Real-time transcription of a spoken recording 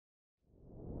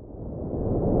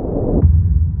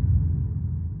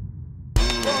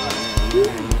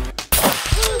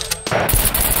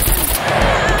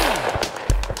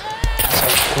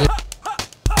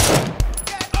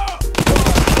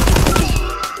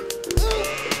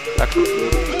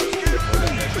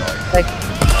Like,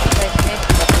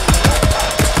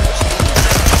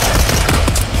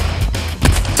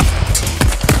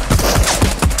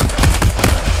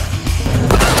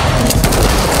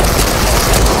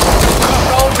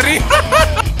 all three.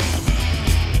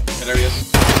 Yeah, there he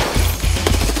is.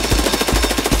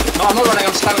 No, I'm not running,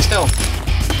 I'm standing still.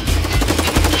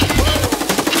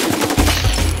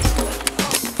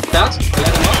 That? I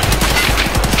let him up.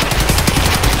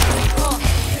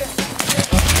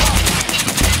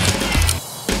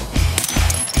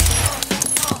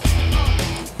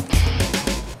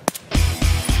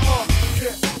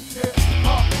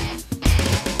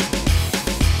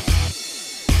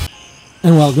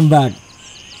 And welcome back.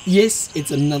 Yes, it's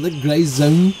another Gray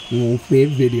Zone warfare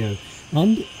video,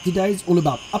 and today is all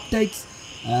about updates.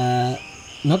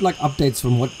 Not like updates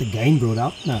from what the game brought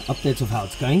out, no, updates of how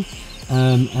it's going,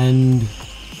 and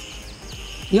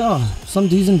yeah, some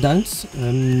do's and don'ts,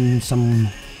 some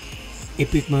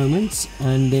epic moments,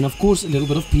 and then of course a little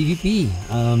bit of PvP.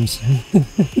 So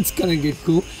it's gonna get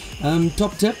cool.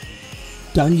 Top tip: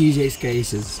 don't use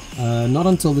SKSs, not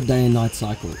until the day and night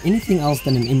cycle. Anything else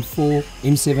than an M4,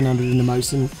 M700 and a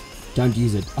Mosin, don't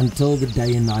use it until the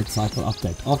day and night cycle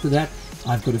update. After that,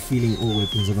 I've got a feeling all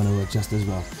weapons are going to work just as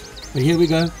well. But here we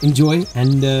go, enjoy,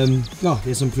 and oh,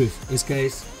 there's some proof.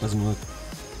 SKS doesn't work.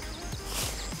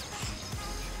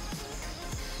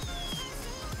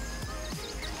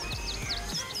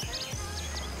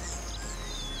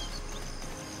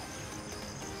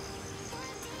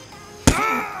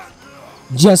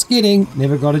 Just kidding,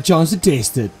 never got a chance to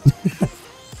test it.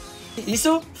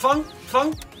 Iso, fang.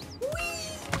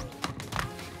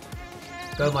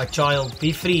 Go, my child,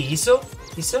 be free. Iso,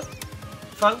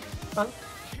 fang.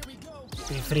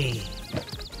 Be free.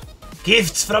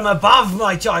 Gifts from above,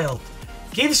 my child.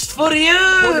 Gifts for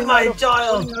you, my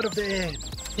child. out of bed.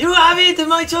 You have it,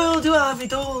 my child. You have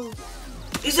it all.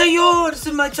 It's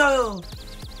yours, my child.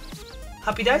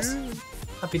 Happy days?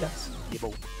 Happy days.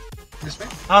 This way?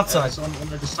 Outside. It's on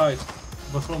the side.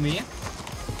 But follow me, yeah?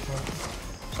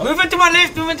 Move it to my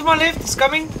left, it's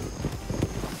coming.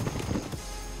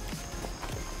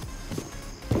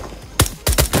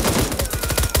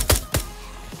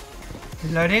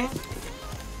 Reloading.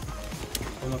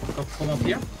 Come up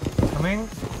here. Coming.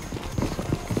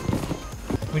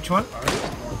 Which one?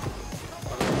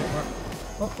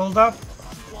 Oh, hold up.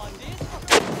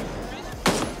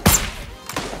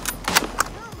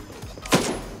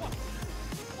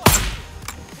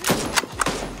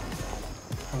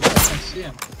 See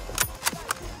him.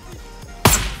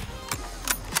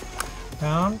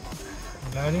 Down.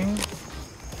 Loading.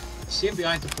 See him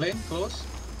behind the plane, close.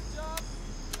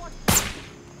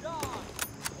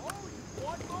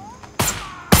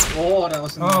 Oh, that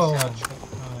was a nice catch.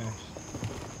 Nice.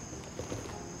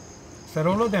 Is that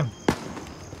all of them?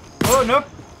 Oh, nope.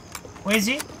 Where is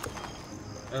he?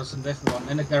 There's a different one.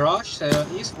 In the garage,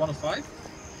 east, 105.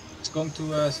 It's going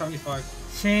to 75.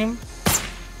 Same.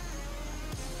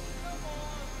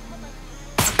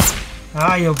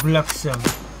 Ah, you bliksem.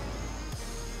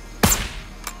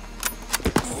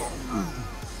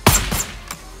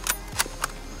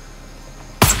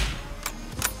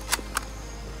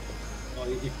 Oh,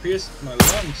 he pierced my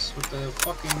lungs with the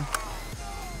fucking...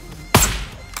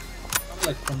 I'm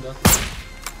like from that way.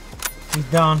 He's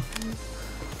down.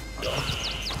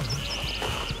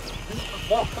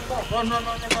 Come on, run.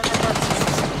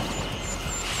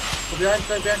 Go behind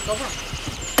cover.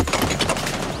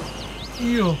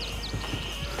 Ew.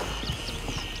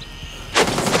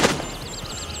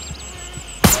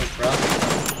 Oh crap.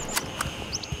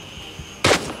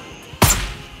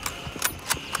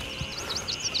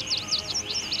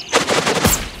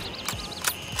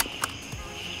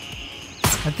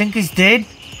 I think he's dead.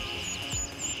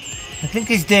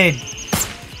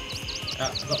 Yeah,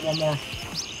 I got one more.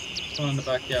 One in the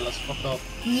back, yeah, let's fuck off.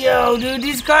 Yo, dude,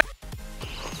 this guy.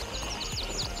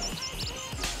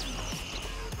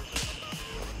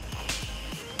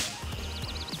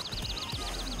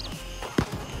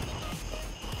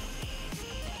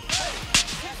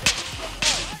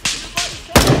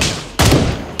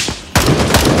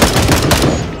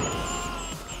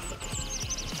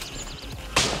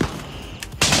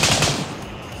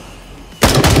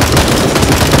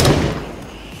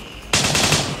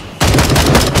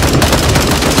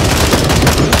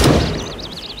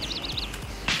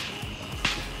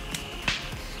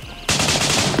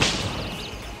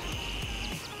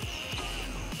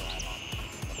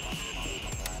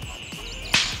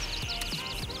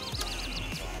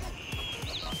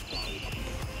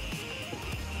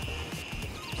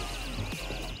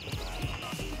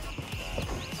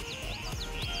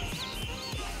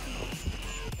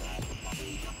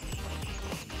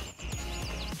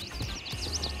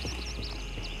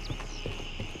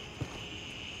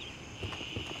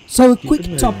 So a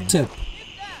quick top tip.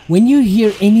 When you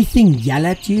hear anything yell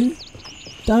at you,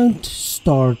 don't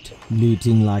start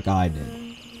looting like I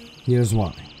did. Here's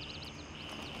why.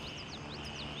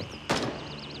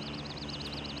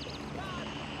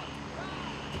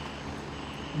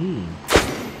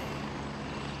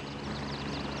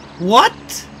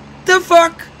 What the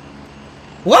fuck?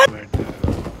 What?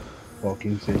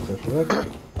 Walking center.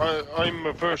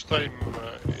 I'm first time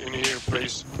in here,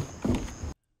 please.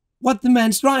 What the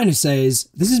man's trying to say is,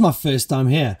 this is my first time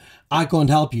here. I can't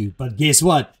help you, but guess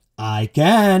what? I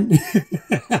can.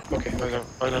 Okay,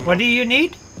 I don't What know. do you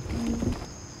need?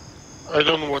 I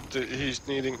don't know what he's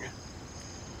needing.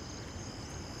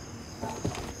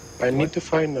 I need to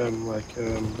find the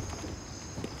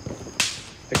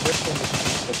question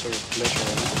is sort of pleasure.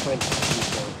 I need to find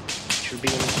it should be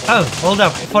in Oh, hold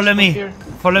up. Follow me. Here.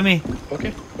 Follow me.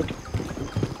 Okay, okay.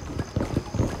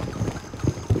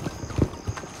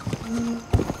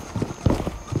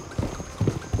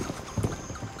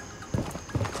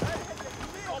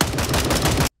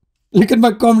 Look at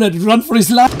my comrade run for his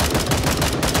life.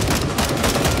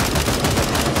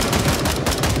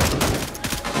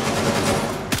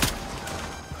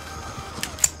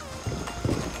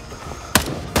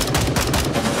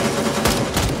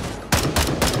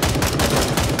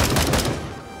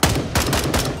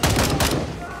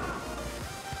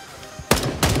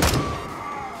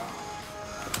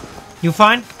 You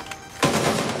fine? Yeah.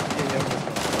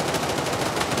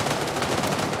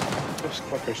 Those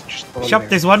fuckers just on Shop, there.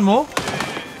 there's one more.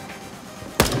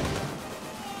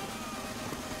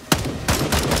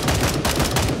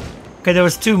 Okay, there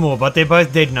was two more, but they're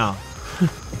both dead now.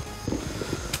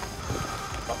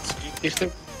 Is there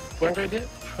one right there?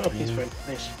 Oh, he's fine.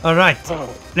 Nice. Alright, Oh,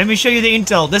 let me show you the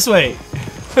intel. This way.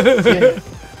 yeah.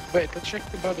 Wait, let's check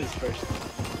the bodies first.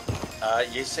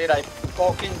 You said a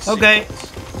parking Okay.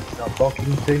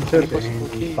 Parking center Keys.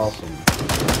 in Southend.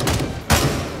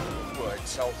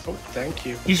 Oh, thank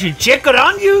you. You should check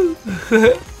around you.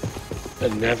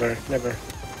 Never.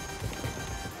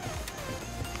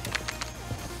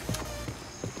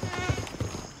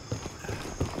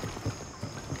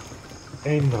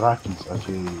 En rakkies as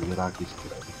jy rakkies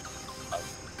kry.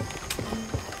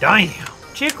 Damn.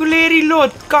 Check hoe leer die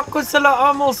lot. Kak ons hulle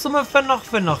almal sommer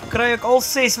vinnig. Kry ek al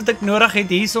 6 wat ek nodig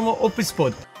het hier sommer op die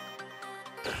spot.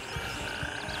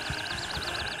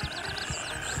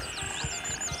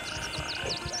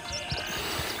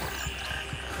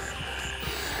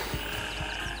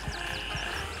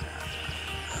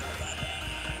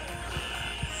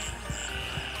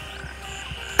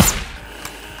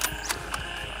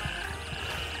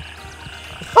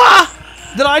 Ah!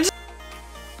 Did I just...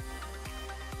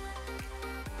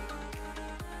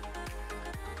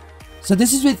 So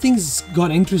this is where things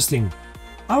got interesting.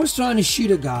 I was trying to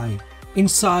shoot a guy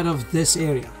inside of this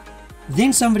area.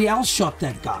 Then somebody else shot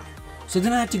that guy. So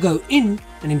then I had to go in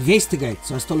and investigate.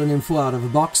 So I stole an M4 out of a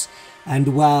box.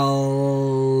 And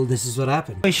well, this is what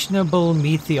happened. Questionable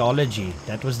methodology.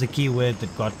 That was the key word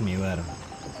that got me. Where?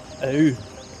 Oh.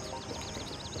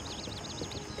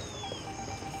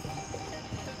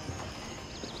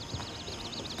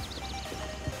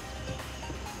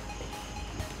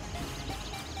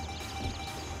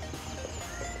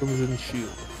 Crimson Shield.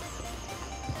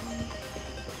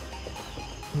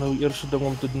 Nou, eerste ding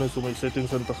om te doen is om my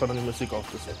settings in te gaan en die musiek af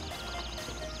te set.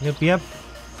 Yep.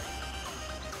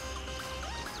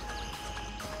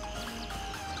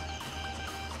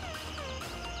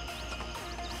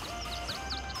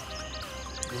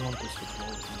 Iemand is verklaar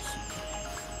met musiek.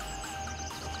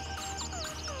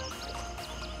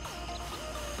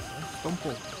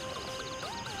 Stampel.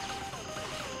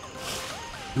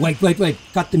 Wait.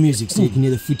 Cut the music so you can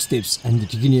hear the footsteps and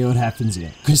that you can hear what happens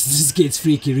here. Because this gets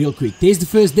freaky real quick. There's the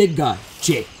first dead guy.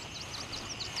 Check.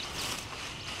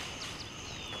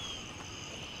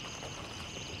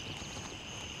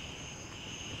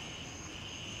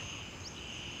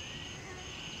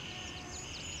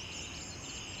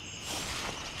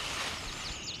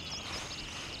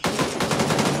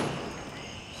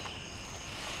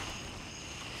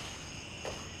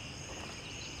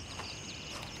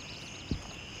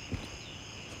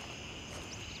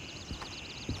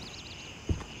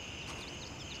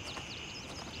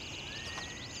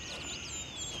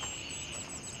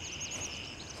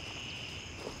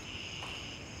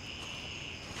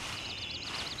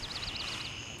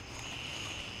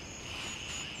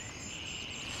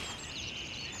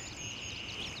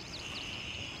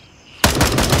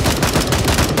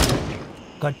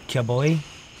 Gotcha, boy.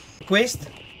 Quest?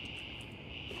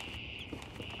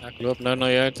 Ek loop nou na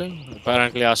jou toe.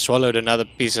 Apparently I swallowed another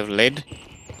piece of lead.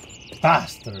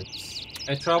 Bastards.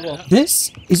 Hey, trouble.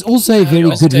 This is also a very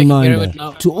let's good take care of reminder it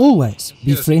now. to always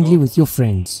be Yes, friendly bro. with your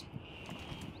friends.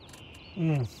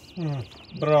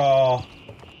 Bro.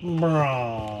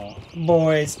 Bro.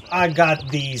 Boys, I got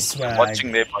these swag.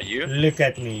 Watching there by you. Look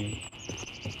at me.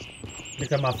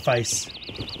 Look at my face.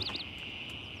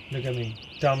 Look at me.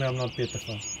 Tell me I'm not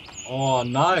beautiful. Oh,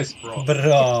 nice, bro.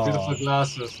 Bro. Beautiful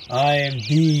glasses. I am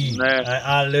the. No.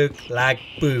 I look like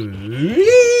poo.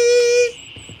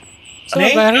 Zo,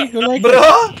 Harry, hoe lijkt het?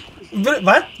 Bro?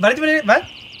 Wat? Wat?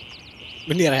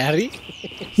 Meneer Harry?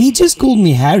 He just called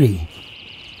me Harry.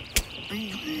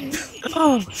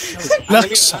 Oh,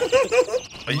 laks.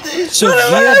 Zo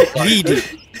weer greedy.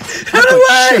 Run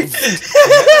away!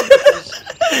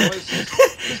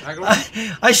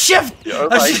 I shift! You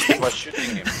overhated by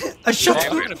shooting him. I shot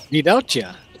Damn him! it. Without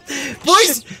ya.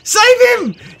 Boys, save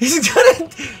him! He's gonna...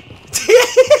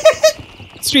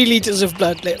 3 liters of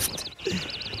blood left.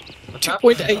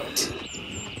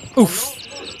 2.8. Oof.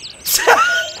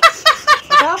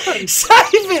 What happened?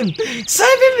 Save him!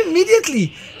 Save him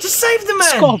immediately! Just save the man!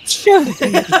 Scott.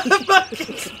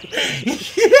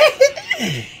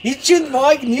 He chewed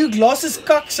my new glasses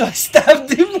cock, so I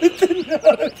stabbed him with the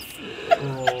knife.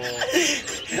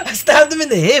 I stabbed him in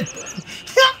the hip.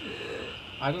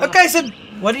 I don't Okay, so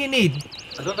what do you need?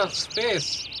 I don't have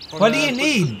space. What do you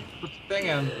need? Put the thing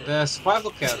in. The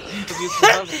survival kit. Put the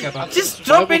survival kit on. Just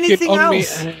drop anything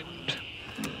else.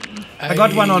 I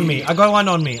got one on me. Hey. I got one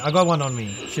on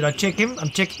me. Should I check him? I'm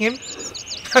checking him.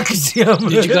 I can see him.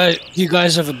 Did you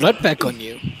guys have a blood pack on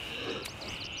you?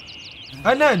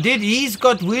 Oh no, dude, he's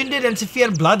got wounded and severe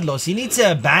blood loss. He needs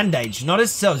a bandage, not a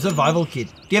survival kit.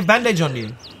 Do you have bandage on you?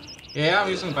 Yeah, I'm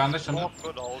using bandage on it.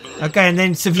 Okay, and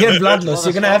then severe blood loss.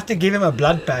 You're gonna have to give him a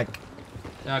blood pack.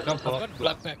 Yeah, I got blood.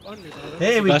 Blood pack on you.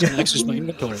 There we go. Doesn't access my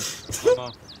inventory.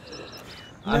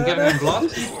 I'm giving him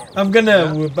blood. I'm gonna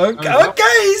Yeah. whoop.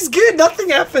 Okay, he's good. Nothing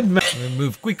happened, man. We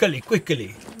move quickly.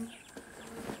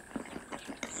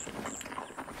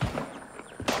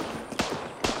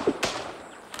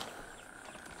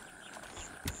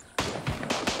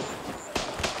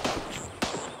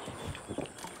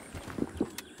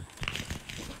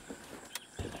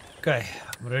 Okay,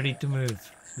 I'm ready to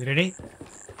move. You ready?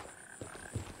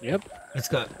 Yep. Let's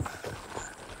go.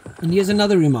 And here's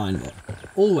another reminder.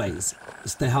 Always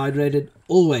stay hydrated,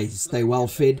 always stay well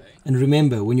fed, and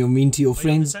remember, when you're mean to your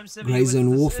friends, Grey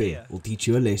Zone Warfare will teach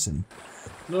you a lesson.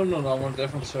 No, I'm on a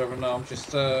different server now. I'm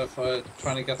just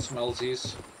trying to get some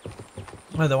LZs.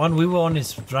 Oh, the one we were on is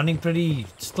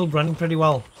still running pretty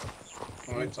well.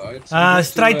 Alright.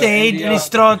 Straight ahead in his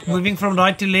straat, moving from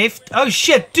right to left. Oh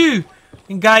shit, 2!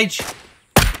 Engage.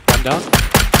 One down.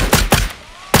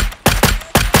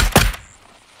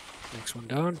 Next one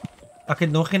down. Ek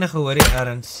het nog geen gehoor hier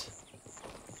ergens.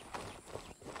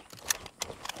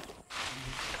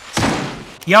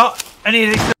 Ja, in die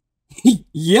rigting.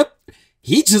 Yep,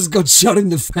 he just got shot in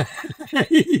the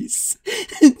face.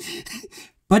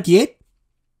 But yet,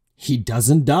 he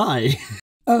doesn't die.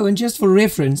 Oh, and just for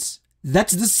reference,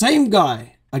 that's the same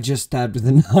guy I just stabbed with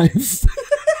a knife.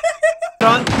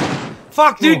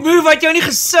 Fuck, dude, move uit jou in die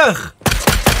gesig.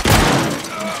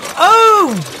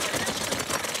 Oh!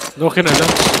 Nog een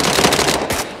links.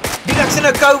 Dude, ek's in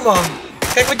 'n coma.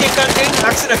 Kyk wat jy kan doen.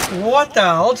 Ek's in 'n... What the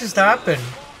hell just happened?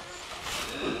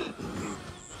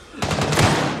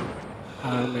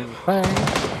 I'm in pain.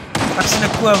 Ek's in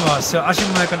 'n coma, so as jy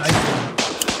my kan uitkom.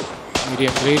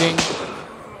 Medium bleeding.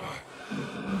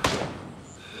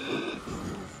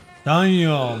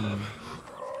 Damn.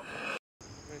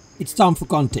 It's time for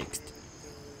context.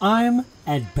 I'm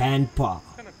at Band Park,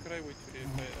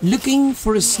 looking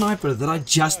for a sniper that I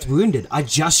just wounded. I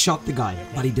just shot the guy,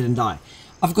 but he didn't die.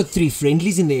 I've got 3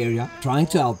 friendlies in the area, trying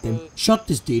to help them, shot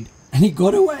this dude, and he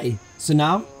got away. So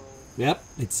now, yep,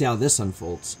 let's see how this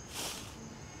unfolds.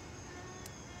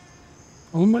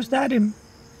 Almost had him.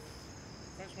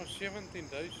 Hy's maar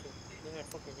 17,000. Nee,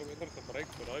 fuck, ek het minder gebruik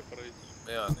vir daai prys.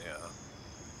 Ja, nee.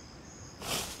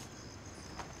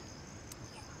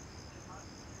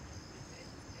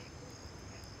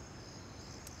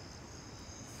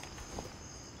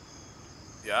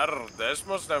 Ja, dis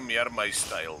mos nou meer my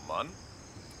styl, man.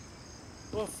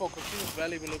 Oh fuck, ek sien 'n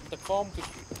valuable op die farm toe.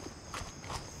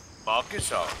 Maak nie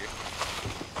saak nie.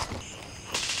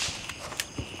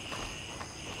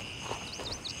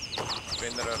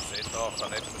 Wanderers het daar gaan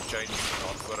net met Chinese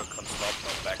vanaand voor ek gaan slaap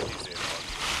na Blackies hê, man.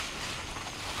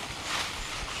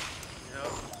 Ja.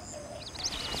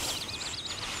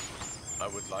 I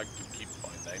would like to keep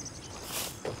my name.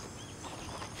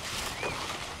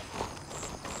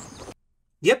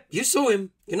 Yep, you saw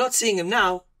him. You're not seeing him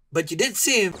now, but you did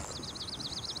see him.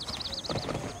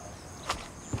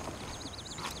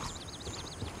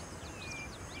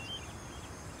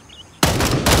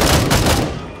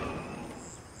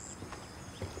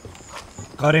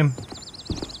 Got him.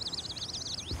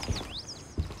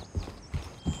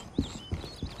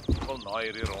 Ek wil na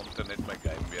hierdie ronde net my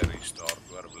game weer restart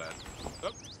oor blad.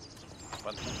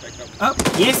 Oh,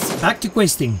 yes, back to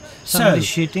questing. Somebody So,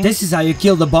 shooting. this is how you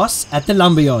kill the boss at the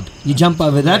lumberyard. You jump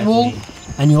over that wall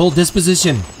and you hold this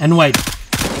position and wait.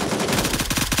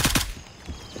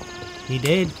 He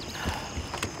did.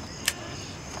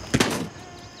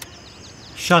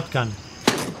 Shotgun.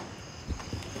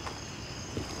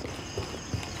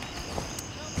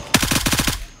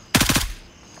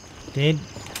 Dead.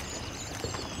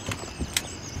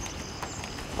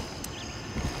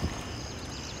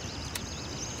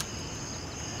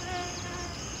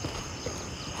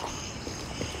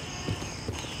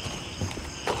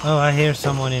 Oh, I hear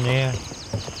someone in here.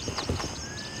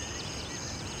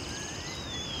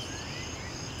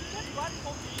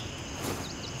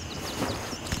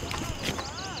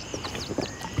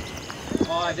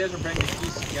 Oh, I didn't bring the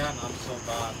keys again. I'm so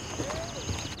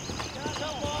bad.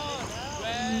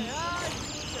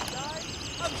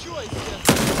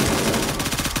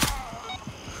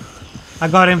 I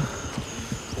got him. Nice.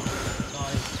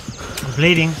 I'm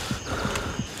bleeding.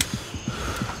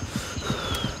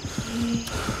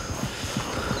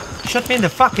 Shot me in the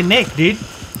fucking neck, dude.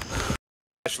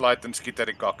 Flashlight en skiet uit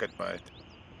die kak uit my uit.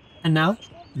 And now,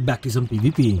 back to some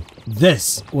PvP.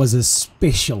 This was a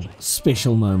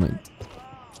special moment.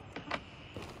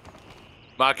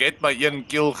 Maar ek het my een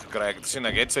kill gekry. Ek het sien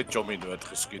ek het sy chommy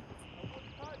doodgeskiet.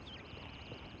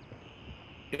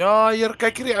 Ja, hier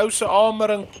kyk hierdie ou se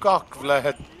armor en kak,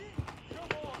 Vlad.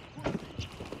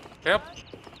 Yep.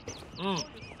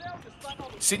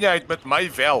 Sien jy uit met my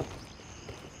vel?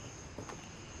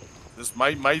 Dis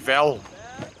my vel.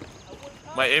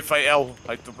 My FAL.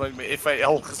 Hy het op my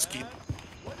FAL geskiet.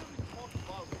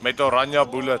 Met oranje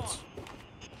bullets.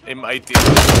 M18.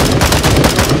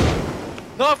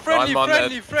 No,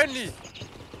 friendly.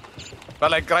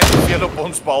 Wel, ek kry nie veel op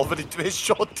ons behalwe die 2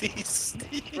 shotties.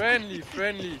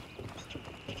 Friendly.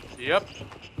 Yep.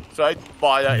 So hy het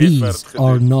baie These effort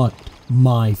are gedoen. not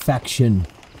my faction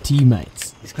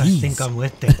teammates. These guys think I'm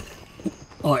with them.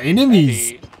 Are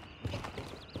enemies.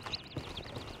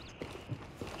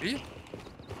 Wie?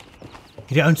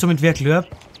 Hierdie ouens met wie ek loop,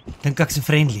 dink ek se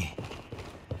friendly.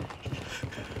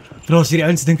 Bros, hierdie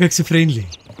ouens dink ek se friendly.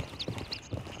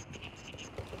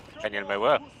 Kan jy my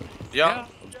hoor? Ja,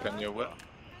 ons kan jou hoor.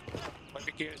 Wat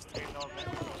ek hier is train nou.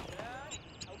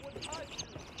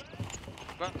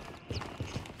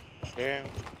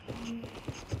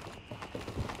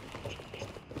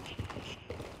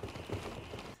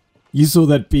 You saw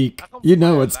that peek. You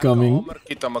know what's coming.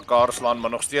 Ek aan mekaar slaan, maar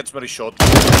nog steeds met die shot.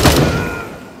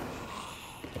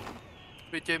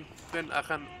 Weet jy, ek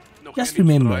gaan nog Just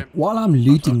remember, while I'm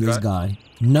looting this guy,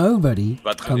 nobody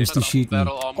Wat comes to shoot me.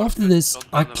 Battle armor. After this,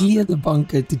 I clear the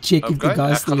bunker to check if the Okay,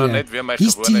 guy's ek gaan still nou here. net weer my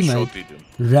His gewone teammate shotty doen.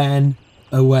 ran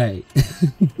away.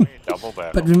 double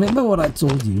barrel. But remember what I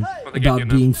told you get about you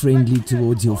now. being friendly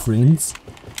towards your friends?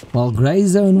 Well, Gray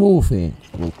Zone Warfare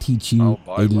will teach you I'll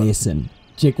buy a one. lesson.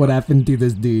 Check what happened to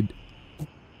this dude.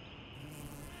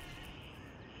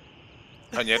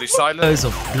 Gaan jy die silence?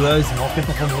 Blows maak dit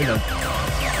nogal moeilik.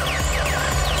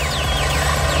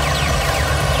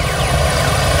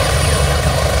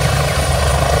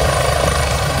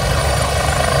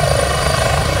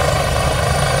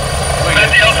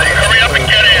 Hurry up and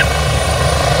get in.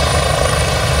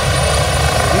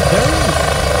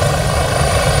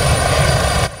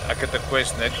 Ek het 'n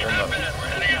quest net onder.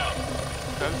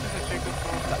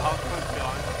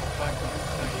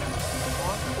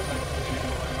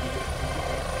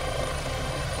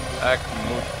 Ek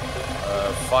moet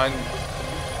find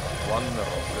one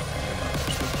rocket.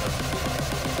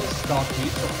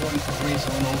 Stargate reporting for Gray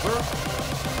Zone over.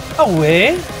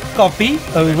 Away. Copy.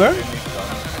 Over.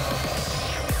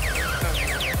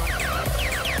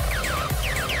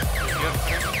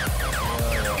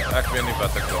 Ek weet nie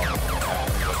wat ek doen.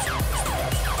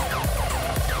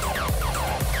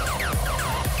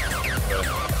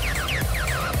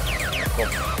 Kom.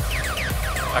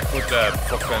 Ek moet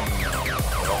fucking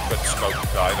rocket scope,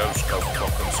 gyro scope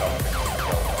fucking something.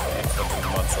 Iets wat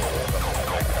iemand so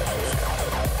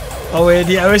Oh, yeah,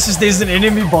 the OS says there's an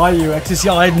enemy by you. Ek says,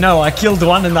 yeah, I know. I killed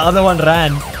one and the other one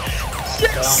ran.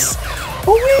 Yes!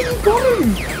 Oh, where you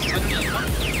going?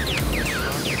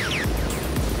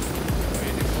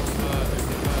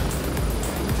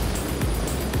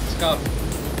 Scout.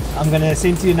 I'm gonna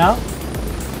send to you now.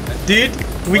 Dude,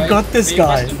 we Wait, got this big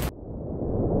guy. question.